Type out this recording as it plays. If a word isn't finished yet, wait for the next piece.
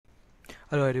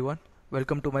Hello everyone,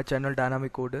 welcome to my channel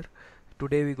Dynamic Coder.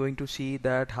 Today we're going to see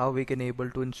that how we can able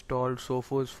to install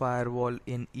Sophos Firewall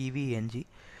in EVNG.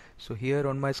 So here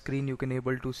on my screen you can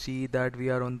able to see that we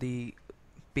are on the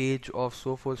page of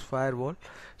Sophos Firewall.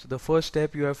 So the first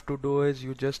step you have to do is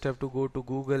you just have to go to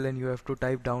Google and you have to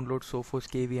type download Sophos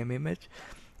KVM image.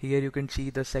 Here you can see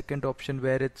the second option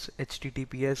where it's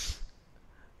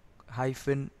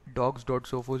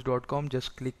https://docs.sophos.com.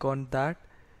 Just click on that,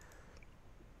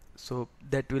 so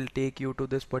that will take you to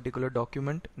this particular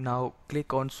document. Now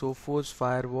click on Sophos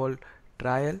Firewall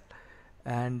trial,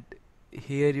 and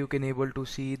here you can able to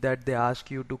see that they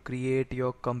ask you to create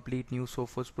your complete new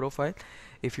Sophos profile.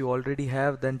 If you already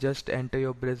have, then just enter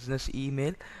your business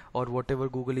email or whatever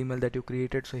Google email that you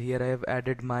created. So here I have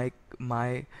added my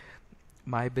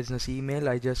business email.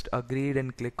 I just agreed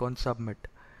and click on submit.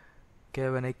 Okay,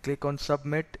 when I click on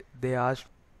submit, they'll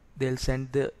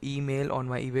send the email on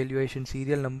my evaluation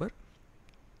serial number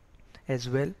as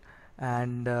well,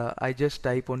 and I just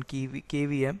type on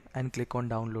KVM and click on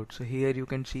download. So here you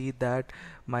can see that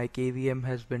my KVM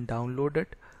has been downloaded.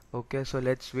 Okay, so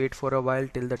let's wait for a while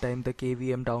till the time the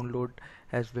KVM download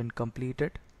has been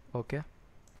completed. Okay,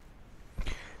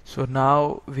 so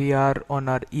now we are on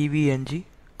our EVNG.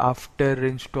 After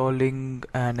installing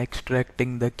and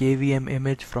extracting the KVM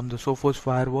image from the Sophos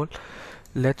firewall,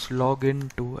 let's log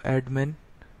in to admin.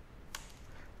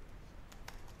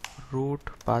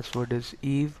 Root password is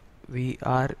Eve. We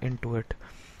are into it.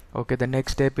 Okay, the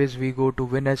next step is we go to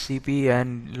WinSCP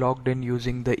and logged in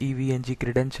using the EVNG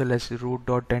credential as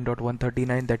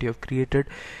root.10.139 that you have created.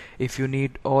 If you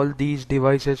need all these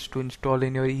devices to install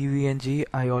in your EVNG,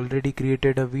 I already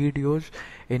created a videos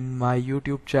in my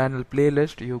YouTube channel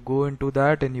playlist. You go into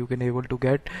that and you can able to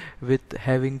get with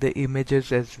having the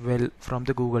images as well from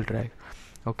the Google Drive.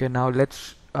 Okay, now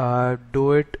let's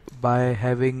do it by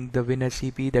having the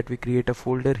WinSCP, that we create a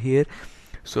folder here.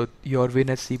 So your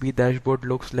WinSCP dashboard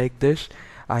looks like this.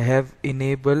 I have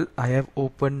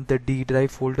opened the D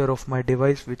drive folder of my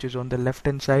device, which is on the left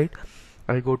hand side.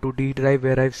 I go to D drive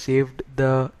where I've saved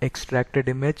the extracted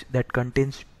image that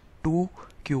contains two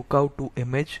QCOW2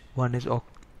 image. One is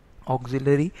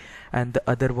auxiliary and the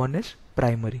other one is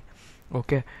primary.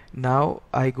 Okay, now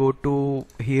I go to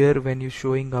here when you're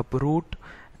showing up root.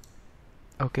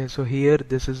 Okay, so here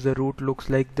this is the root, looks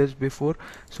like this before.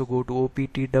 So go to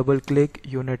OPT, double click,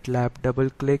 unit lab,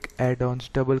 double click, add-ons,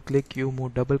 double click,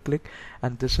 qmove, double click,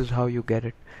 and this is how you get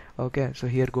it. Okay, so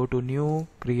here go to new,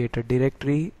 create a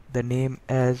directory, the name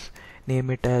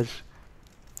it as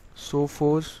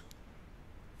Sophos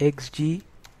xg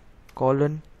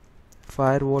colon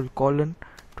firewall colon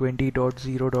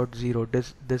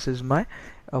 20.0.0. This is my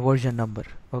version number.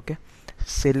 Okay,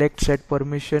 select set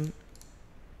permission,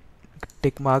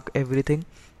 tick mark everything.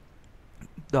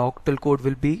 The octal code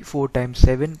will be 4 times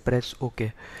 7. Press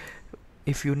OK.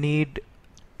 If you need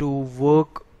to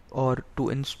work or to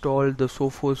install the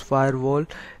Sophos firewall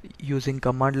using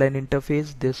command line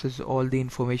interface, this is all the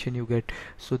information you get.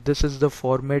 So this is the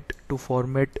format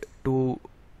to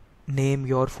name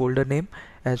your folder name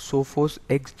as Sophos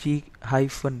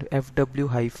xg-fw-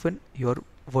 your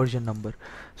version number.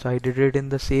 So I did it in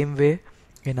the same way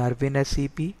in our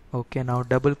WinSCP. Okay, now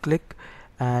double click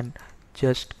and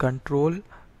just control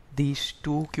these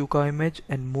two QCOW image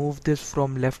and move this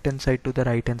from left hand side to the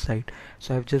right hand side.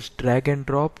 So I've just drag and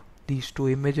drop these two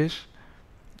images.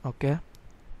 Okay,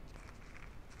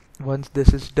 once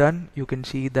this is done, you can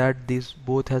see that this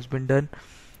both has been done.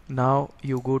 Now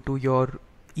you go to your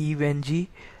EVNG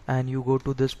and you go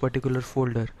to this particular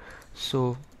folder.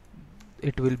 So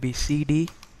it will be cd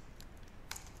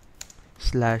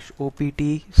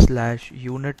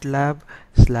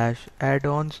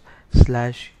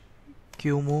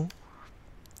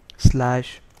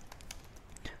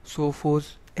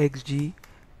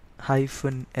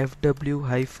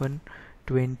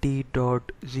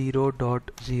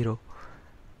xg-fw-20.0.0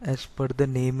 as per the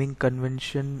naming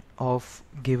convention of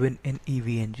given in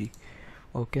EVNG.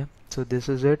 Okay, so this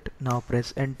is it. Now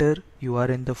press enter. You are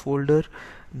in the folder.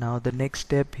 Now the next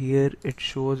step here, it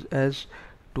shows as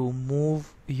to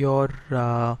move your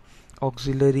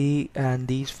auxiliary and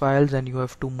these files, and you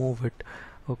have to move it.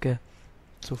 Okay,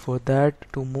 so for that,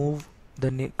 to move,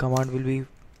 the command will be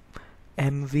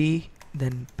mv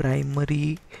then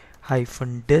primary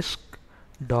 -disk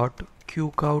dot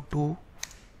qcow2,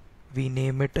 we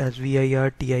name it as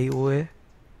virtioa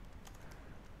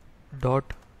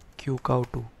dot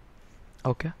qcow2.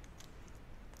 Okay,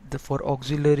 for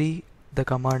auxiliary the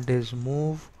command is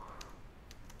move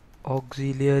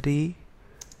auxiliary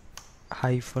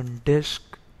 -disk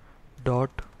dot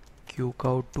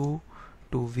qcow2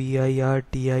 to virtioab.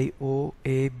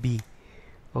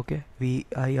 Okay,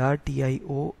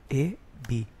 virtioab,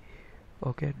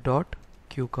 okay, dot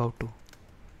qcow2.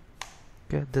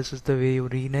 Okay, this is the way you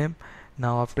rename.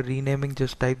 Now after renaming,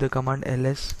 just type the command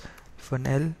ls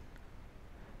 -l.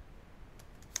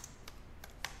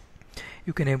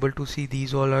 You can able to see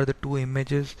these all are the two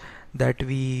images that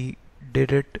we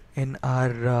did it in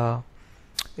our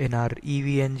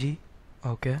evng.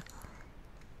 Okay,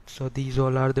 so these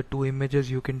all are the two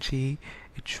images. You can see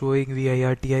it's showing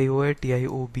virtioa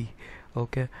tiob.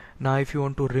 Okay, now if you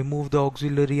want to remove the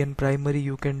auxiliary and primary,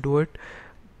 you can do it,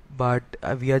 but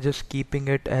we are just keeping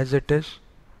it as it is.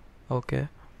 Okay,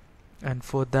 and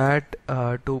for that,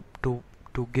 to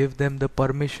give them the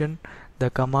permission, the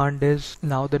command is,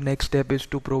 now the next step is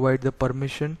to provide the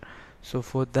permission. So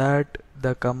for that,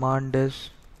 the command is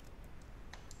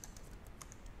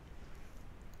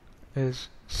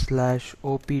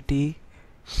 /opt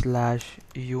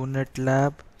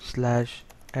 /unitlab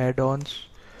 /addons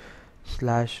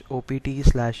 /opt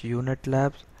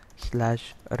 /unitlab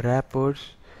 /wrappers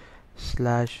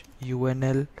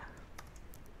 /unl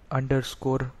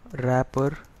underscore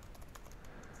wrapper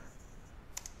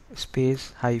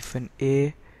space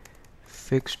 -a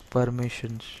fixed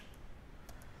permissions.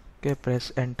 Okay,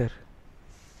 press enter.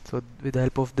 So with the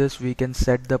help of this, we can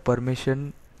set the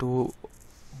permission to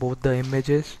both the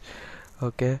images.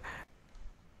 Okay,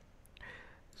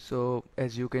 so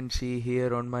as you can see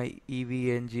here on my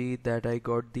evng, that I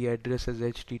got the address as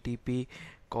http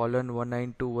colon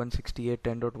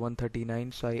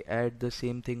 192.168.10.139. so I add the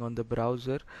same thing on the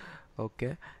browser.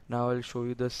 Okay, now I'll show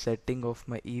you the setting of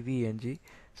my evng.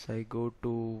 So I go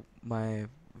to my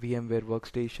VMware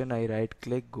workstation, I right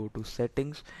click, go to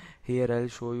settings. Here I'll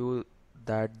show you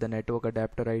that the network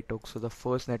adapter I took. So the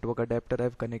first network adapter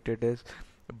I've connected is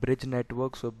bridge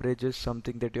network. So bridge is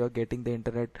something that you are getting the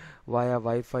internet via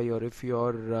Wi-Fi, or if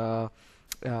your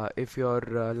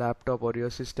laptop or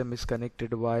your system is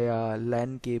connected via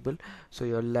LAN cable, so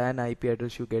your LAN IP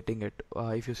address you getting it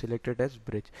if you select it as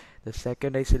bridge. The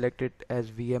second I selected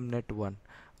as VMnet1.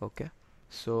 Okay,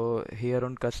 so here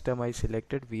on custom I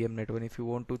selected VMnet1. If you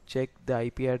want to check the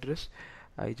IP address,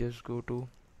 I just go to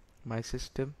my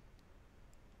system,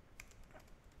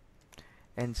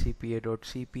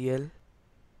 ncpa.cpl.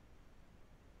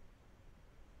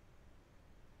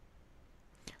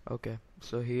 Okay,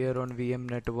 so here on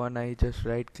VMnet1 I just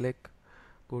right click,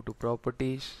 go to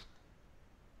properties,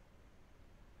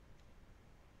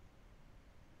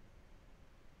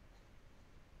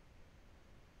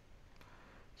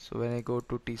 so when I go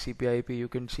to TCP IP, you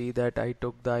can see that I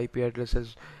took the IP address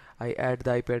as, I add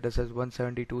the IP address as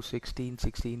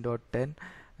 172.16.16.10,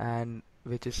 and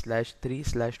which is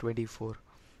 /3/24.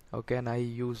 Okay, and I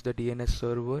use the DNS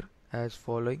server as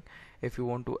following. If you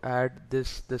want to add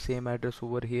the same address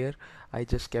over here, I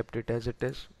just kept it as it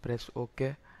is. Press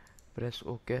OK, press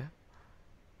OK.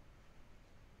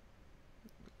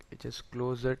 Just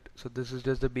close it. So this is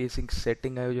just the basic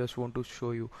setting I just want to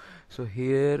show you. So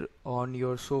here on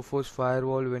your Sophos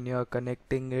firewall, when you are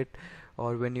connecting it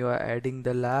or when you are adding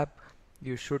the lab,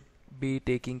 you should be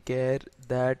taking care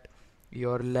that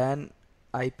your LAN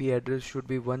IP address should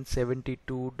be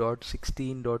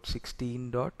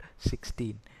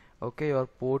 172.16.16.16. okay, your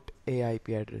port A IP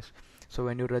address. So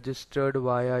when you registered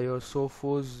via your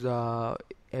Sophos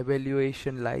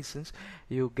evaluation license,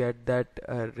 you get that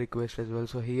request as well.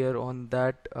 So here on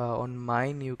that on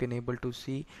mine, you can able to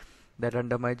see that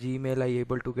under my Gmail I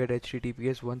able to get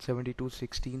https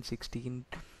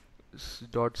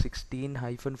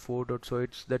 172.16.16.16 so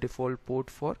it's the default port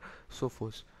for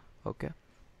Sophos. Okay,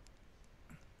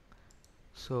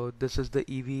 so this is the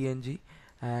EVNG,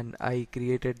 and I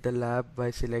created the lab by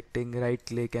selecting right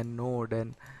click and node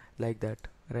and like that,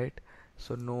 right?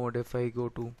 So node, if I go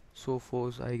to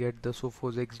Sophos, I get the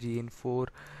Sophos XG in 4,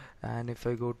 and if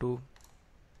I go to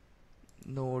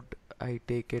node, I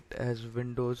take it as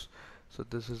Windows. So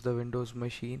this is the Windows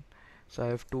machine. So I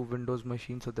have two Windows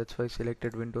machines, so that's why I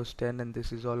selected Windows 10, and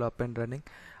this is all up and running.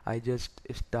 I just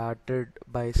started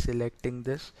by selecting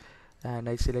this, and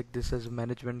I select this as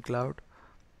management cloud,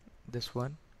 this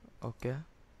one. Okay,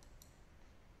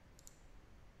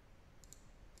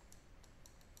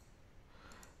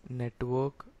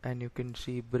 network, and you can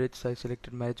see bridge. So I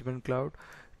selected management cloud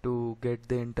to get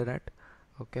the internet.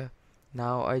 Okay,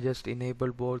 now I just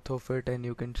enable both of it, and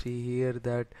you can see here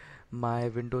that my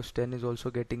Windows 10 is also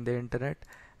getting the internet,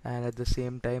 and at the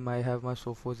same time I have my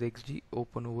Sophos XG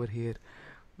open over here.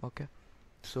 Okay,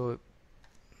 so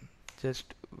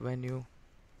just when you,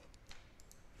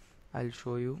 I'll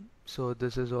show you. So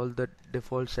this is all the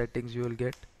default settings you will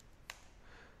get.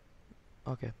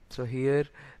 Okay, so here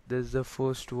this is the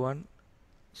first one,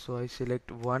 so I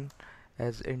select one,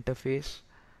 as interface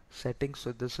settings.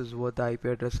 So this is what the IP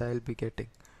address I'll be getting.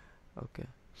 Okay,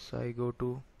 so I go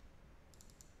to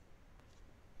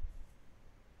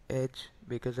Edge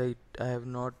because I have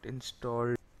not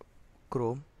installed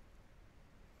Chrome.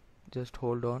 Just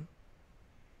hold on.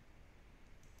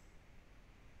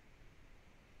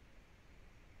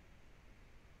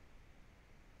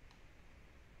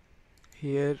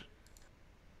 Here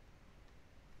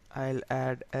I'll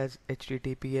add as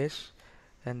HTTPS,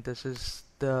 and this is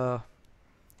the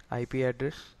IP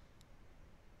address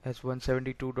as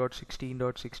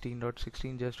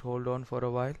 172.16.16.16. Just hold on for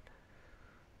a while.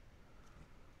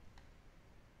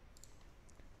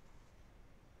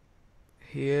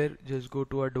 Here just go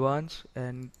to advanced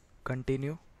and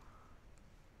continue.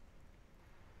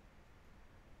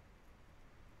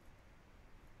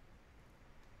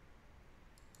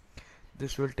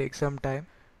 This will take some time.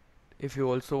 If you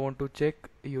also want to check,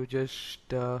 you just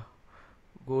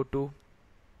go to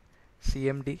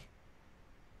CMD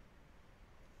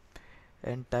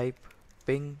and type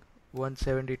ping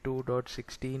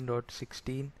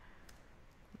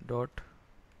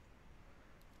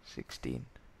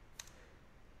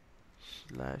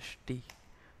 172.16.16.16/t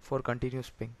for continuous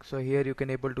ping. So here you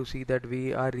can able to see that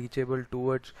we are reachable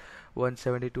towards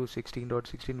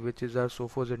 172.16.16, which is our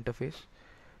Sophos interface.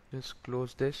 Just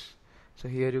close this. So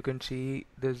here you can see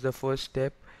this is the first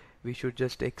step. We should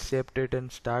just accept it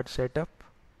and start setup.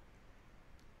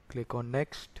 Click on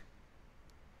next.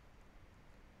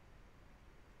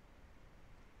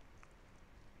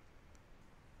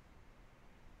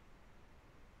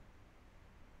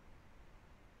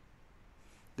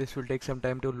 This will take some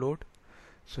time to load.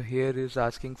 So here is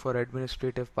asking for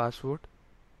administrative password.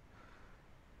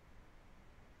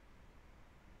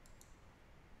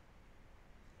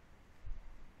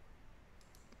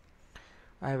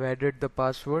 I have added the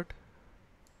password.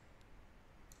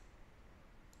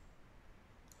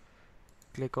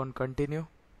 Click on continue.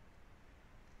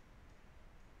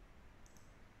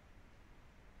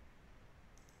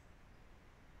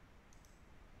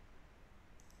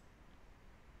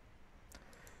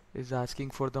 Is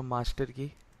asking for the master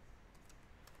key.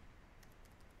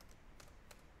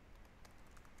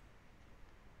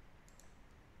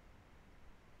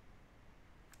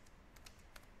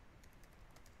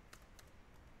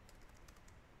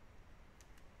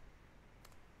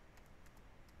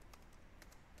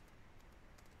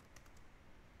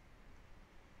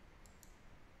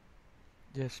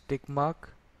 Just tick mark.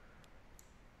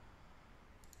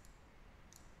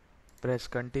 Press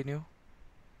continue.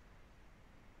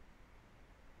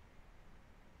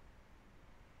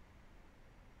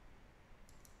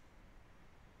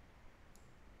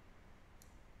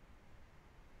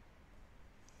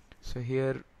 So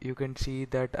here you can see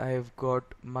that I have got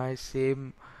my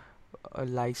same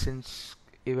license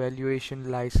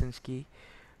evaluation license key,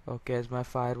 okay, as my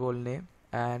firewall name,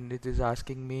 and it is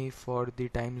asking me for the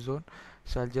time zone,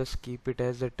 so I'll just keep it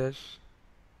as it is.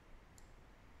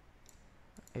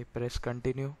 I press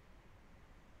continue.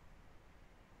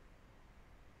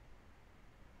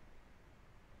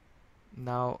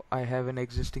 Now I have an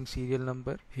existing serial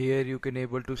number. Here you can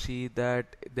able to see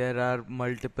that there are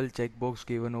multiple checkbox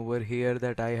given over here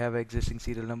that I have existing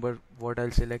serial number. What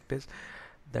I'll select is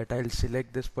that I'll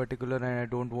select this particular and I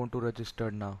don't want to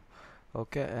register now.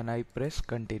 Okay, and I press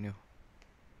continue.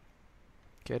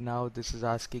 Okay, now this is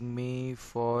asking me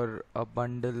for a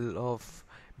bundle of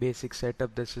basic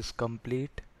setup. This is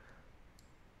complete.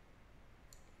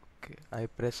 Okay, I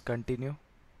press continue.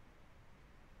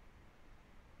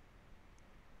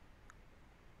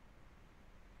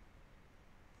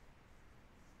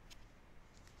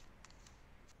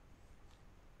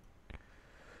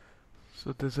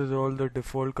 So this is all the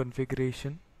default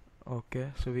configuration.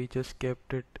 Okay, so we just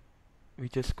kept it, we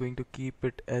just going to keep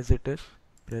it as it is.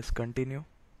 Press continue.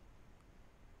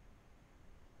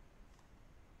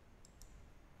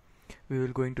 We will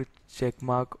going to check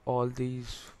mark all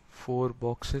these 4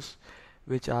 boxes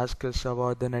which ask us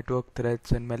about the network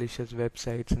threats and malicious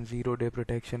websites and 0-day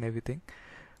protection, everything.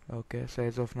 Okay, so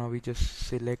as of now we just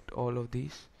select all of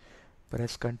these.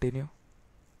 Press continue.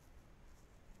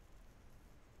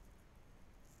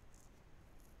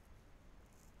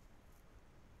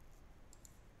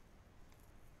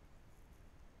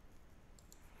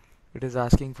 It is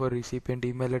asking for recipient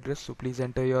email address, so please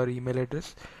enter your email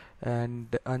address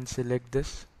and unselect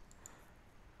this.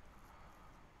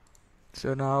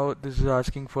 So now this is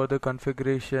asking for the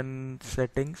configuration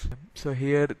settings. So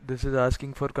here this is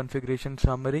asking for configuration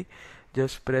summary.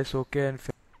 Just press OK and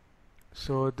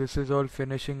so this is all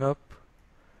finishing up.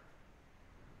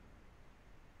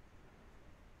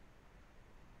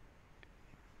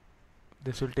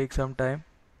 This will take some time.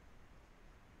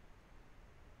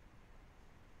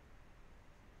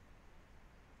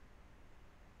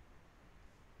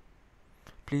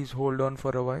 Please hold on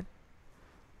for a while.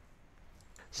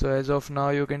 So as of now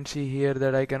you can see here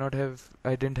that I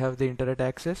didn't have the internet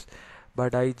access,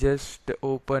 but I just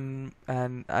open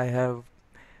and I have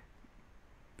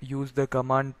used the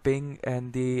command ping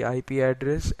and the IP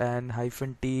address and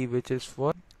 -t,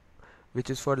 which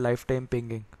is for lifetime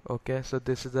pinging. Okay, so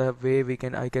this is the way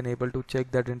I can able to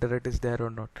check that internet is there or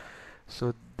not.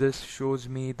 So this shows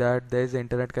me that there is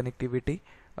internet connectivity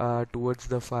towards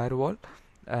the firewall,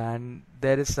 and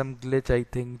there is some glitch, I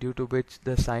think, due to which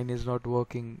the sign is not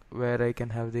working where I can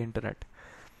have the internet.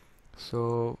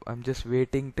 So I'm just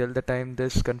waiting till the time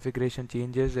this configuration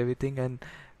changes everything, and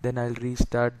then I'll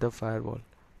restart the firewall.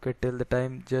 Okay, till the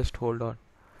time just hold on.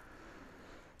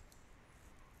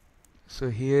 So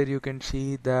here you can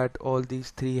see that all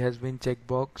these three has been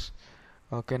checkbox.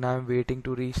 Okay, now I'm waiting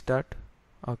to restart.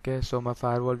 Okay, so my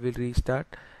firewall will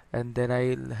restart, and then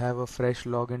I'll have a fresh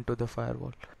login to the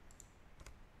firewall.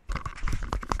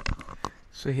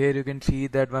 So here you can see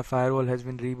that my firewall has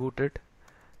been rebooted.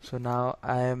 So now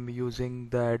I am using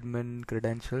the admin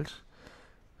credentials.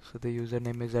 So the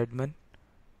username is admin.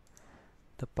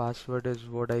 The password is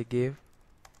what I gave.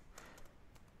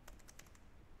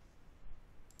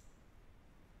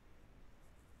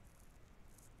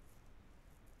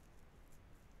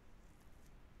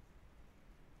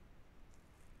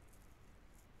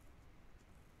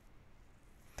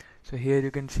 So here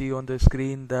you can see on the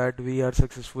screen that we are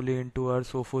successfully into our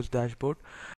Sophos dashboard.